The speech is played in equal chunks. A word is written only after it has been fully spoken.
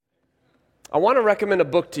I want to recommend a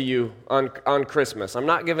book to you on Christmas. I'm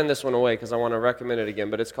not giving this one away because I want to recommend it again,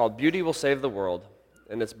 but it's called Beauty Will Save the World,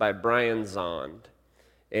 and it's by Brian Zahnd.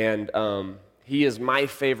 And he is my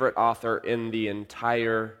favorite author in the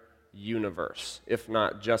entire universe, if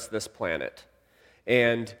not just this planet.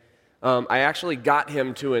 And I actually got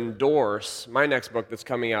him to endorse my next book that's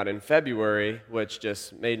coming out in February, which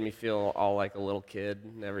just made me feel all like a little kid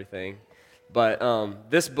and everything. But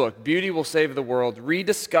this book, Beauty Will Save the World,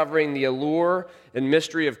 Rediscovering the Allure and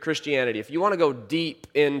Mystery of Christianity. If you want to go deep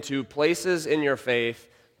into places in your faith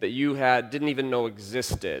that you didn't even know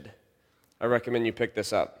existed, I recommend you pick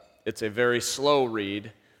this up. It's a very slow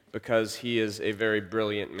read because he is a very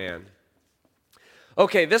brilliant man.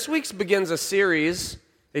 Okay, this week's begins a series,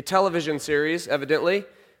 a television series, evidently,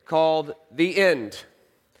 called The End.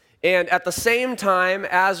 And at the same time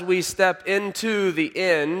as we step into the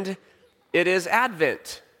end, it is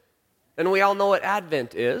Advent, and we all know what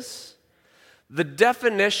Advent is. The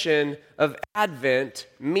definition of Advent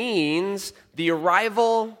means the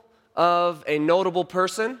arrival of a notable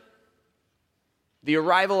person, the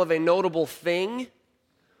arrival of a notable thing,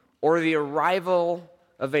 or the arrival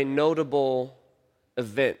of a notable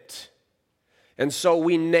event. And so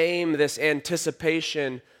we name this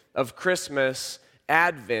anticipation of Christmas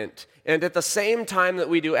Advent. And at the same time that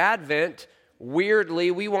we do Advent,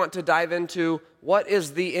 weirdly, we want to dive into what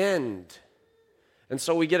is the end. And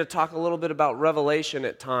so we get to talk a little bit about Revelation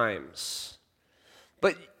at times.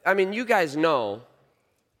 But, I mean, you guys know,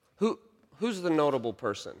 who's the notable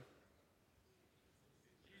person?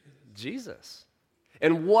 Jesus.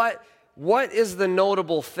 And what is the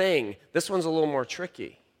notable thing? This one's a little more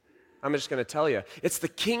tricky. I'm just going to tell you. It's the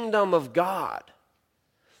kingdom of God.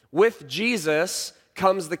 With Jesus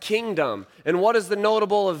comes the kingdom. And what is the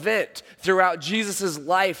notable event throughout Jesus'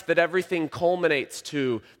 life that everything culminates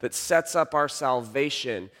to, that sets up our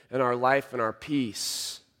salvation and our life and our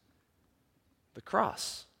peace? The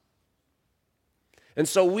cross. And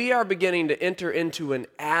so we are beginning to enter into an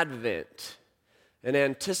Advent, an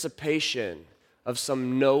anticipation of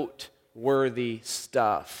some noteworthy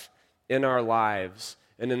stuff in our lives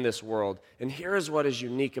and in this world. And here is what is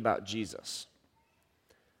unique about Jesus.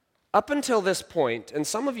 Up until this point, and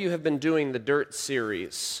some of you have been doing the Dirt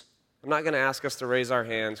series. I'm not going to ask us to raise our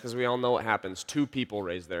hands because we all know what happens. 2 people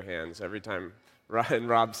raise their hands every time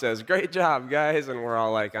Rob says, "Great job, guys," and we're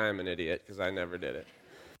all like, "I'm an idiot because I never did it."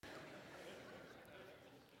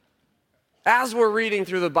 As we're reading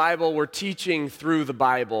through the Bible, we're teaching through the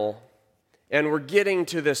Bible, and we're getting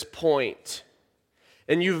to this point.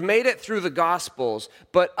 And you've made it through the Gospels,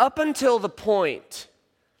 but up until the point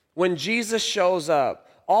when Jesus shows up,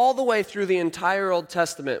 all the way through the entire Old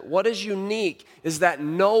Testament, what is unique is that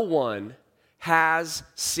no one has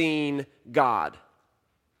seen God.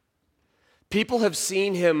 People have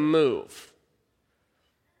seen him move.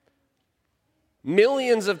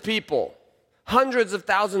 Millions of people, hundreds of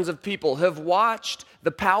thousands of people have watched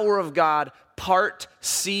the power of God part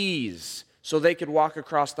seas so they could walk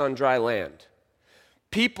across on dry land.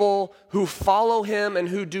 People who follow him and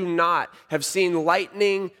who do not have seen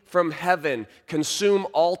lightning from heaven consume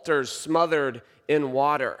altars smothered in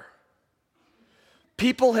water.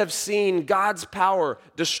 People have seen God's power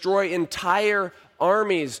destroy entire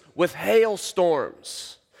armies with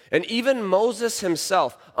hailstorms. And even Moses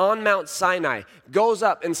himself on Mount Sinai goes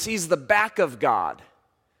up and sees the back of God,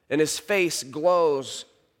 and his face glows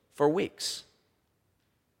for weeks.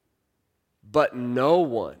 But no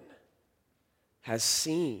one has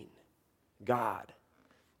seen God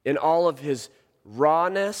in all of his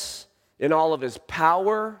rawness, in all of his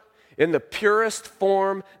power, in the purest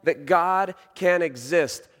form that God can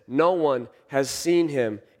exist. No one has seen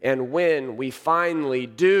him. And when we finally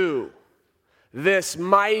do, this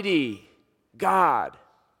mighty God,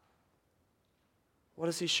 what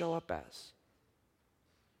does he show up as?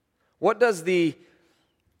 What does the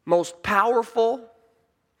most powerful,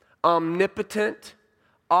 omnipotent,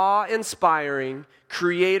 awe-inspiring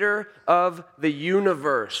creator of the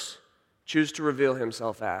universe choose to reveal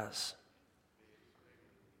himself as?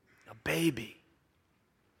 A baby.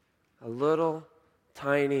 A little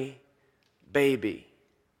tiny baby.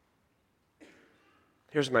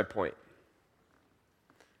 Here's my point.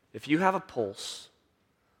 If you have a pulse,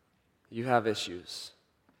 you have issues.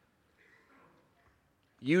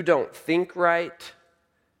 You don't think right,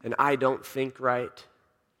 and I don't think right.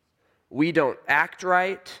 We don't act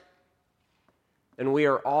right, and we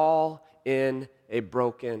are all in a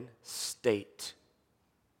broken state.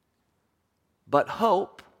 But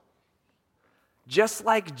hope, just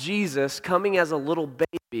like Jesus coming as a little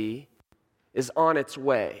baby, is on its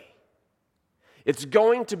way. It's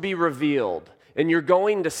going to be revealed, and you're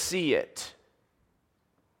going to see it.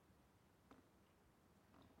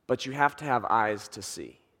 but you have to have eyes to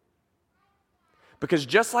see. Because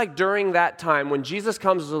just like during that time, when Jesus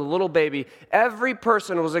comes as a little baby, every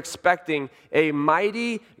person was expecting a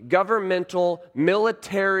mighty governmental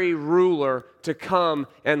military ruler to come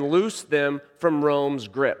and loose them from Rome's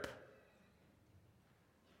grip.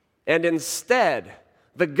 And instead,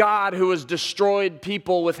 the God who has destroyed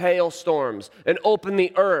people with hailstorms and opened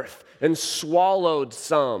the earth and swallowed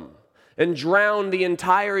some and drowned the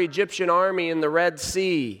entire Egyptian army in the Red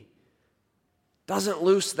Sea doesn't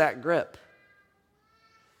loose that grip.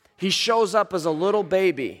 He shows up as a little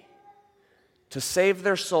baby to save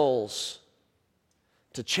their souls,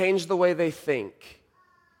 to change the way they think,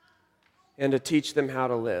 and to teach them how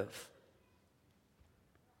to live.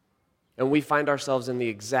 And we find ourselves in the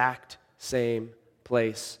exact same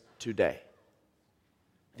place today.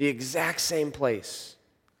 The exact same place.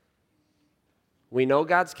 We know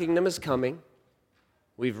God's kingdom is coming.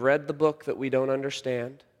 We've read the book that we don't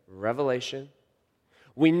understand, Revelation.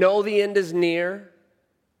 We know the end is near.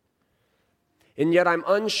 And yet I'm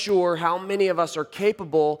unsure how many of us are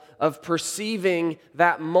capable of perceiving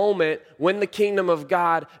that moment when the kingdom of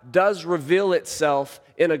God does reveal itself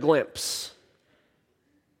in a glimpse.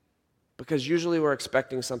 Because usually we're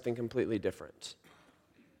expecting something completely different.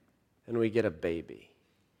 And we get a baby.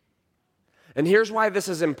 And here's why this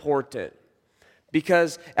is important.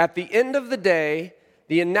 Because at the end of the day,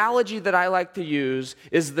 the analogy that I like to use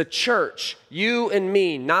is the church, you and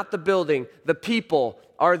me, not the building, the people,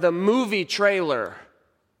 are the movie trailer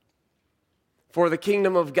for the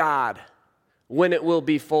kingdom of God when it will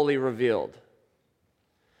be fully revealed.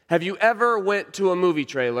 Have you ever went to a movie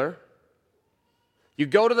trailer? You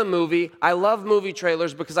go to the movie. I love movie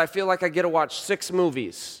trailers because I feel like I get to watch 6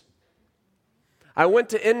 movies. I went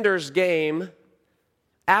to Ender's Game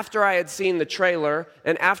after I had seen the trailer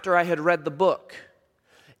and after I had read the book.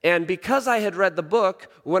 And because I had read the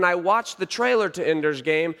book, when I watched the trailer to Ender's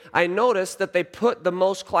Game, I noticed that they put the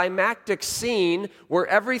most climactic scene where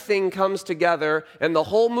everything comes together and the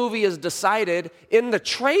whole movie is decided in the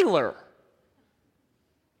trailer.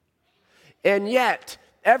 And yet,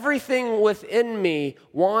 everything within me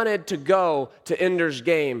wanted to go to Ender's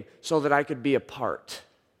Game so that I could be a part.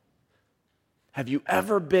 Have you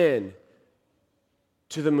ever been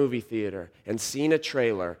to the movie theater and seen a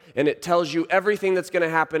trailer and it tells you everything that's going to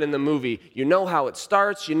happen in the movie? You know how it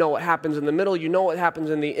starts, you know what happens in the middle, you know what happens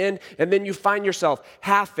in the end, and then you find yourself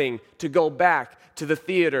having to go back to the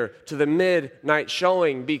theater, to the midnight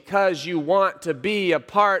showing because you want to be a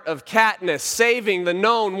part of Katniss saving the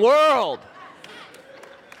known world.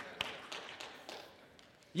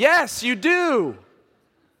 Yes, you do.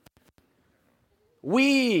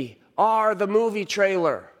 We are the movie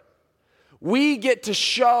trailer. We get to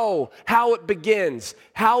show how it begins,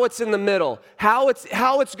 how it's in the middle, how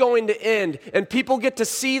it's going to end. And people get to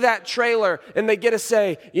see that trailer and they get to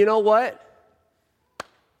say, you know what?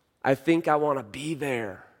 I think I want to be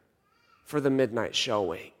there for the midnight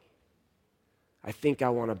showing. I think I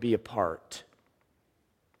want to be a part.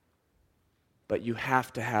 But you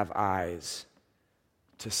have to have eyes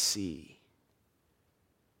to see.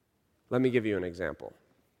 Let me give you an example.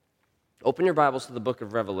 Open your Bibles to the book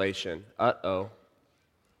of Revelation.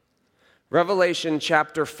 Revelation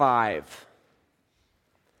chapter 5.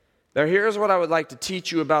 Now here's what I would like to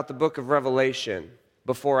teach you about the book of Revelation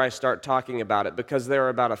before I start talking about it, because there are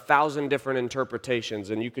about 1,000 different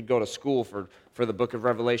interpretations, and you could go to school for the book of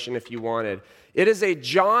Revelation if you wanted. It is a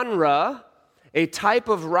genre, a type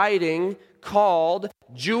of writing called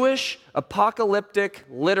Jewish apocalyptic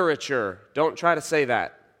literature. Don't try to say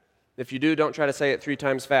that. If you do, don't try to say it 3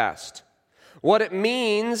 times fast. What it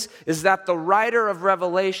means is that the writer of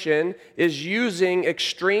Revelation is using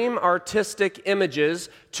extreme artistic images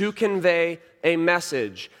to convey a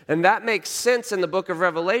message. And that makes sense in the book of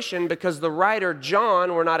Revelation because the writer,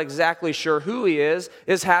 John, we're not exactly sure who he is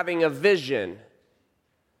having a vision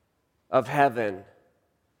of heaven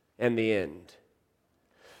and the end.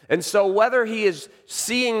 And so whether he is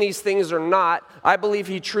seeing these things or not, I believe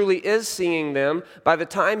he truly is seeing them. By the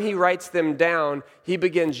time he writes them down, he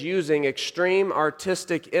begins using extreme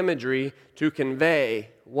artistic imagery to convey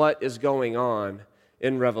what is going on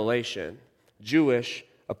in Revelation, Jewish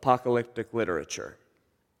apocalyptic literature.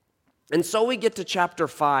 And so we get to chapter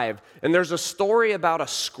 5, and there's a story about a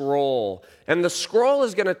scroll. And the scroll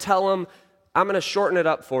is going to tell him, I'm going to shorten it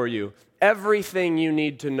up for you, everything you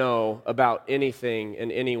need to know about anything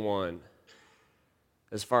and anyone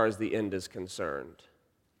as far as the end is concerned.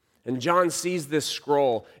 And John sees this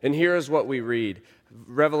scroll, and here is what we read.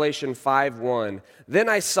 Revelation 5:1. Then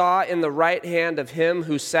I saw in the right hand of him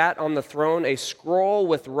who sat on the throne a scroll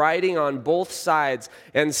with writing on both sides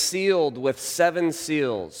and sealed with 7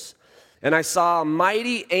 seals. And I saw a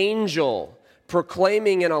mighty angel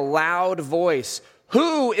proclaiming in a loud voice,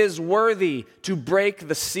 "Who is worthy to break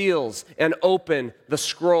the seals and open the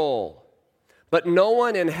scroll?" But no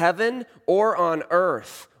one in heaven or on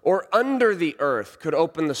earth or under the earth could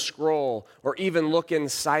open the scroll or even look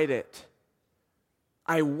inside it.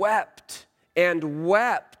 I wept and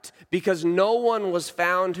wept because no one was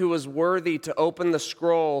found who was worthy to open the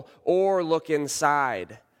scroll or look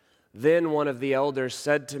inside. Then one of the elders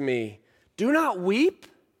said to me, "Do not weep.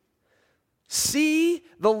 See,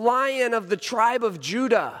 the Lion of the tribe of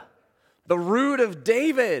Judah, the Root of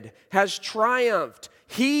David, has triumphed.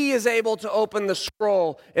 He is able to open the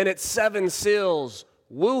scroll and its 7 seals."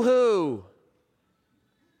 Woohoo!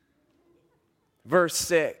 Verse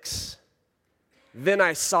 6. Then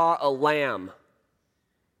I saw a lamb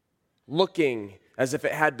looking as if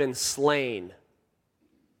it had been slain,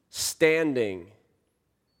 standing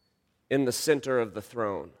in the center of the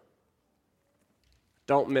throne.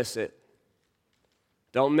 Don't miss it.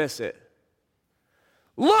 Don't miss it.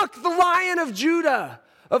 Look, the Lion of Judah,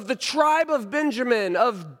 of the tribe of Benjamin,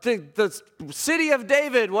 of the city of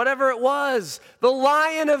David, whatever it was. The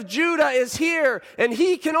Lion of Judah is here, and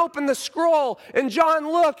he can open the scroll. And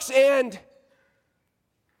John looks, and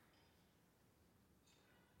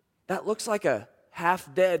that looks like a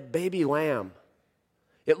half-dead baby lamb.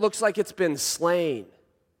 It looks like it's been slain,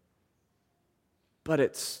 but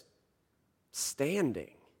it's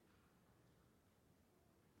standing,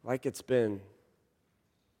 like it's been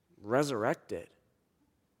resurrected.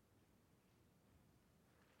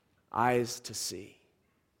 Eyes to see.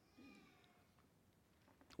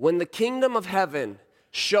 When the kingdom of heaven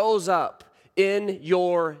shows up in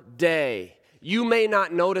your day, you may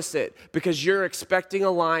not notice it because you're expecting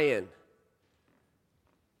a lion.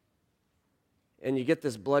 And you get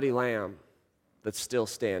this bloody lamb that's still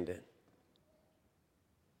standing.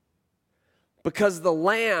 Because the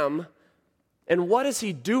lamb, and what is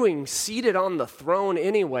he doing seated on the throne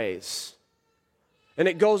anyways? And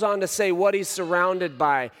it goes on to say what he's surrounded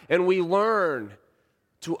by. And we learn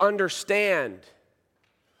to understand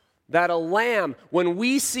that a lamb, when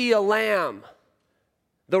we see a lamb,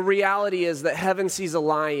 the reality is that heaven sees a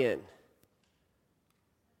lion.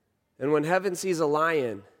 And when heaven sees a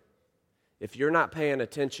lion, if you're not paying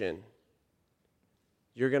attention,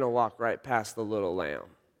 you're going to walk right past the little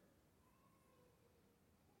lamb.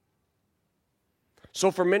 So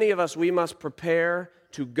for many of us, we must prepare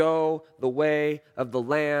to go the way of the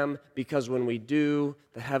Lamb, because when we do,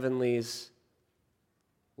 the heavenlies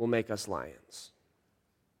will make us lions.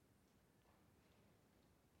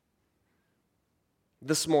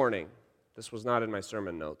 This morning, this was not in my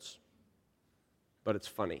sermon notes, but it's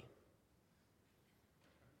funny.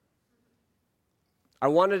 I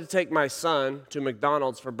wanted to take my son to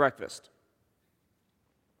McDonald's for breakfast.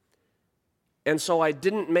 And so I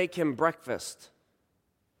didn't make him breakfast.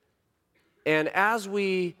 And as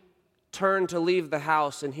we turn to leave the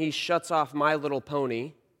house and he shuts off My Little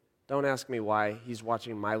Pony, don't ask me why, he's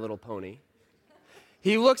watching My Little Pony.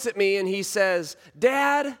 He looks at me and he says,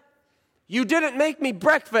 "Dad, you didn't make me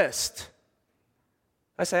breakfast."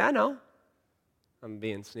 I say, "I know. I'm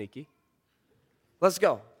being sneaky. Let's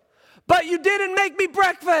go." "But you didn't make me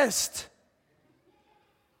breakfast."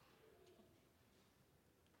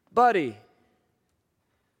 Buddy,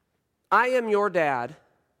 I am your dad.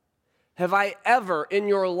 Have I ever in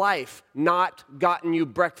your life not gotten you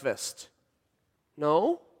breakfast?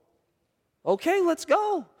 No? Okay, let's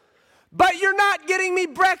go. "But you're not getting me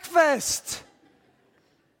breakfast."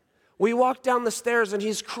 We walk down the stairs and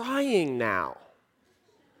he's crying now.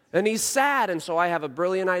 And he's sad, and so I have a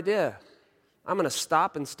brilliant idea. I'm going to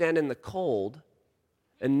stop and stand in the cold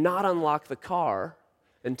and not unlock the car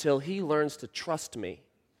until he learns to trust me.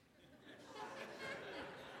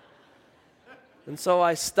 And so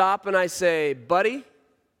I stop and I say, "Buddy,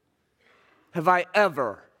 have I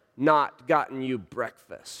ever not gotten you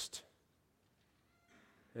breakfast?"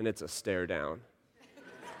 And it's a stare down.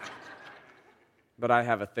 But I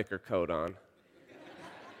have a thicker coat on.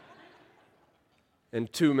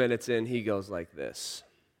 And 2 minutes in, he goes like this,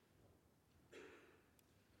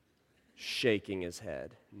 shaking his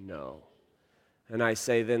head, "No." And I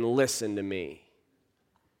say, "Then listen to me.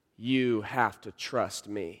 You have to trust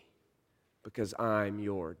me, because I'm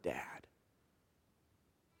your dad."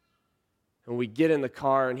 And we get in the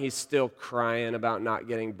car, and he's still crying about not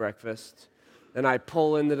getting breakfast. And I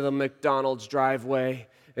pull into the McDonald's driveway,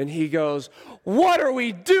 and he goes, "What are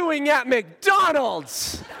we doing at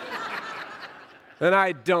McDonald's?" And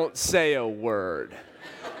I don't say a word.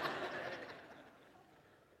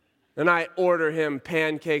 And I order him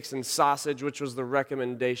pancakes and sausage, which was the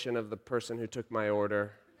recommendation of the person who took my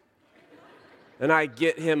order. And I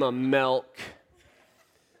get him a milk.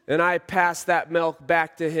 And I pass that milk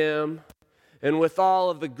back to him. And with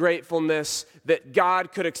all of the gratefulness that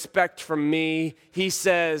God could expect from me, he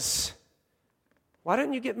says, "Why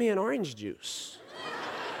didn't you get me an orange juice?"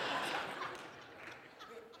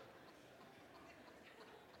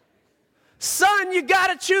 Son, you got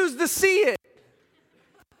to choose to see it.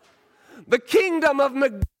 The kingdom of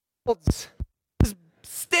McDonald's is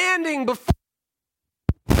standing before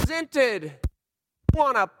you, presented. You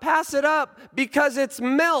want to pass it up because it's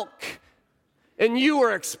milk, and you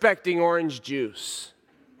were expecting orange juice.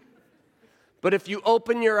 But if you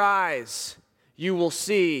open your eyes, you will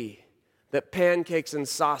see that pancakes and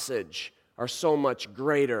sausage are so much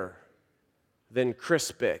greater than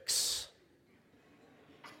Crispix.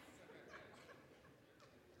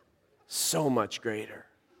 So much greater.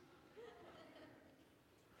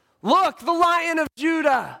 Look, the Lion of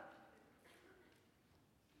Judah.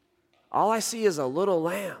 All I see is a little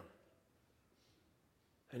lamb.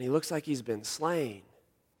 And he looks like he's been slain,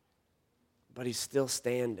 but he's still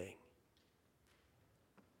standing.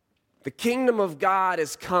 The kingdom of God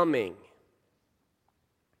is coming.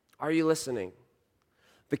 Are you listening?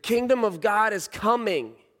 The kingdom of God is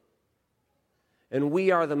coming, and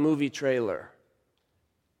we are the movie trailer.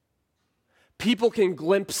 People can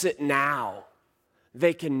glimpse it now.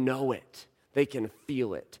 They can know it. They can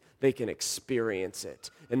feel it. They can experience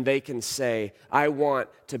it. And they can say, I want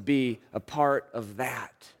to be a part of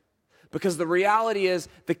that. Because the reality is,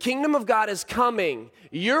 the kingdom of God is coming.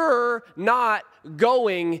 You're not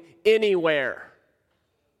going anywhere.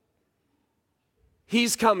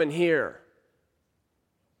 He's coming here.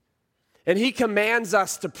 And he commands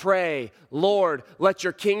us to pray, Lord, let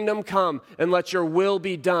your kingdom come and let your will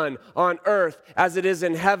be done on earth as it is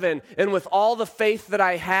in heaven. And with all the faith that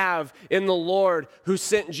I have in the Lord who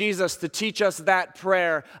sent Jesus to teach us that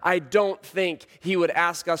prayer, I don't think he would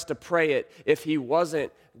ask us to pray it if he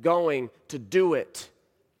wasn't going to do it.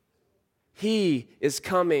 He is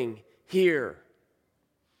coming here.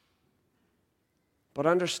 But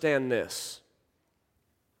understand this.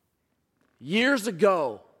 Years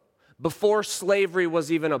ago, before slavery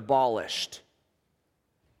was even abolished,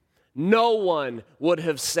 no one would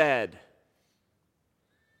have said,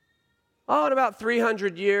 oh, in about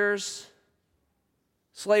 300 years,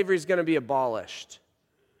 slavery is going to be abolished.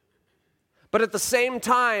 But at the same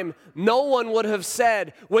time, no one would have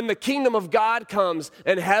said, when the kingdom of God comes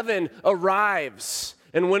and heaven arrives,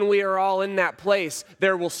 and when we are all in that place,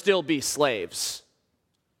 there will still be slaves.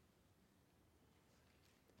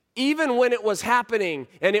 Even when it was happening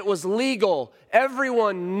and it was legal,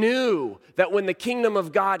 everyone knew that when the kingdom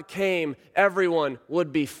of God came, everyone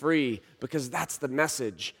would be free, because that's the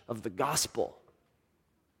message of the gospel.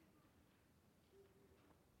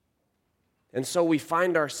 And so we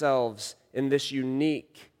find ourselves in this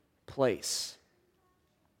unique place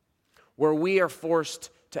where we are forced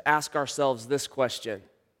to ask ourselves this question.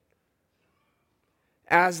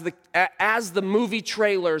 As the movie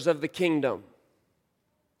trailers of the kingdom,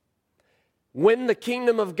 when the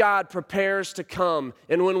kingdom of God prepares to come,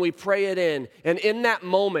 and when we pray it in, and in that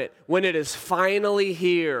moment, when it is finally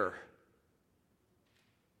here,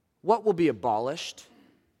 what will be abolished?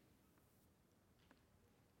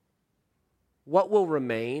 What will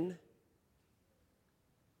remain?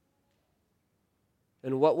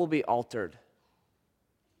 And what will be altered?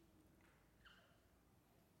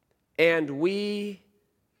 And we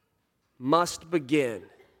must begin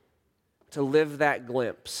to live that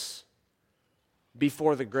glimpse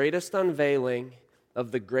before the greatest unveiling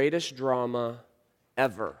of the greatest drama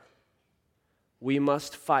ever. We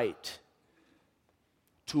must fight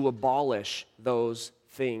to abolish those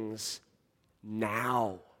things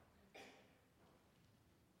now.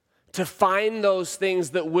 To find those things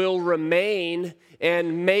that will remain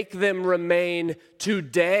and make them remain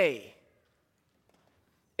today.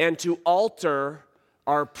 And to alter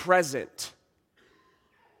our present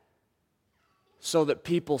so that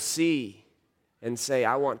people see and say,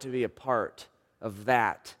 I want to be a part of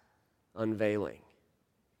that unveiling,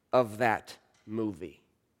 of that movie.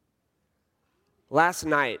 Last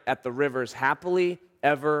night at the Rivers Happily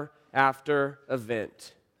Ever After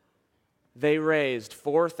event, they raised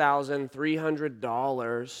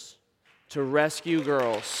 $4,300 to rescue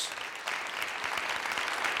girls.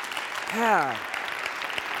 Yeah.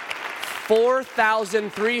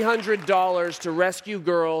 $4,300 to rescue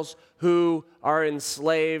girls who are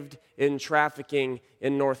enslaved in trafficking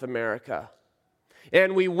in North America.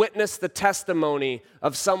 And we witness the testimony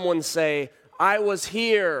of someone say, I was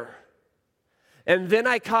here, and then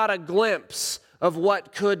I caught a glimpse of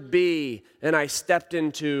what could be, and I stepped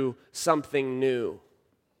into something new.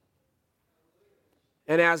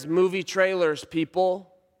 And as movie trailers,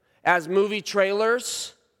 people, as movie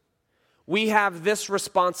trailers, we have this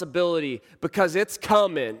responsibility because it's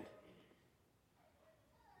coming.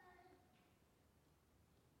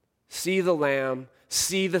 See the Lamb,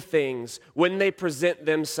 see the things when they present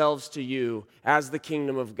themselves to you as the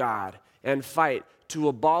kingdom of God, and fight to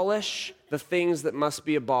abolish the things that must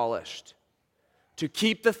be abolished, to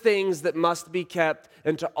keep the things that must be kept,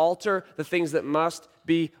 and to alter the things that must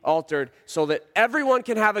be altered, so that everyone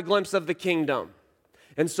can have a glimpse of the kingdom,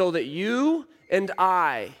 and so that you and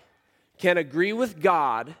I can agree with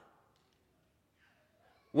God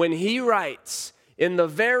when He writes in the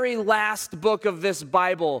very last book of this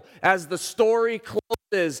Bible, as the story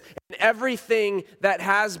closes and everything that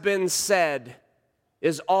has been said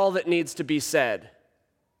is all that needs to be said,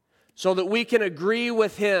 so that we can agree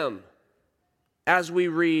with Him as we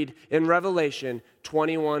read in Revelation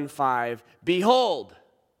 21:5, behold,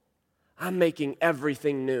 I'm making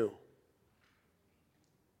everything new.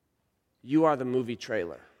 You are the movie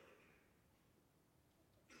trailer.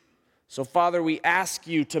 So, Father, we ask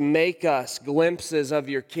you to make us glimpses of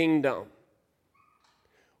your kingdom.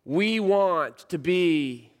 We want to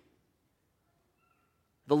be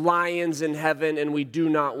the lions in heaven, and we do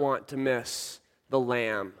not want to miss the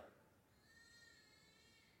Lamb.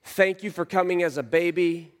 Thank you for coming as a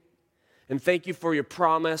baby, and thank you for your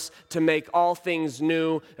promise to make all things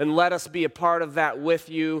new, and let us be a part of that with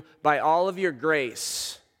you by all of your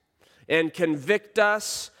grace, and convict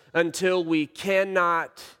us until we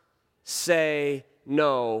cannot say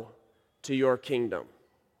no to your kingdom.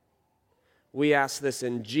 We ask this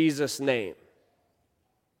in Jesus' name.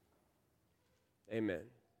 Amen.